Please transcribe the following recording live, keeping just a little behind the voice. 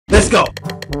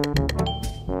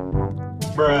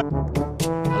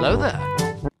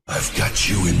got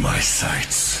you in my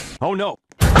sights. Oh no.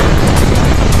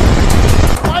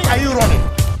 Why are you running?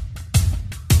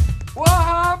 What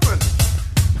happened?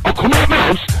 I'll come out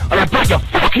mouse and I'll break your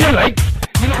fucking legs.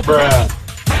 You know, bruh.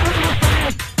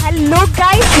 Hello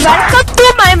guys, welcome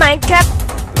to my Minecraft.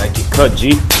 Like it cut,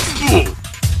 G.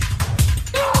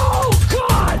 No,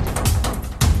 God!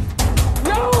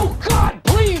 No, God,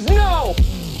 please, no!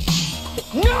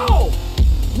 No!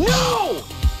 No!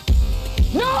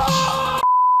 No!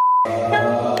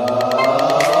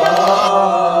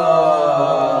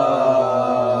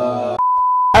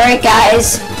 Alright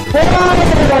guys.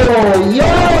 Oh, yo!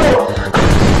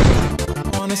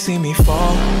 Wanna see me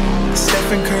fall?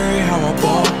 Stephen Curry, how I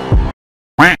ball.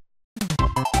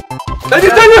 Let me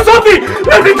tell you something!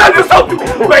 Let me tell you something!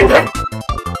 Wait!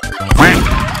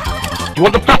 You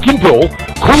want the fucking ball?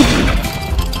 Come!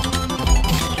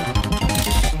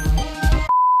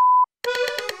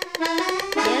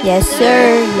 Yes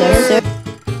sir, yes sir.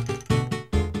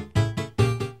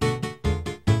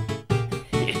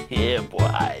 Yeah,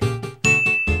 boy.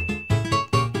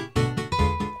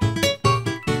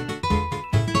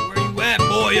 Where you at,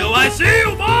 boy? Yo, I see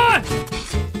you, boy!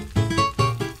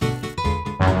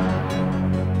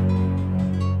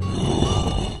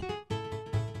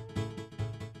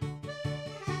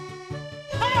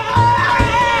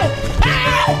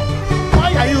 Why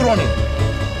are you running?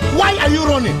 Why are you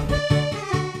running?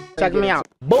 Check me out.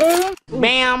 Boom,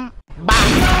 bam,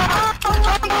 bam.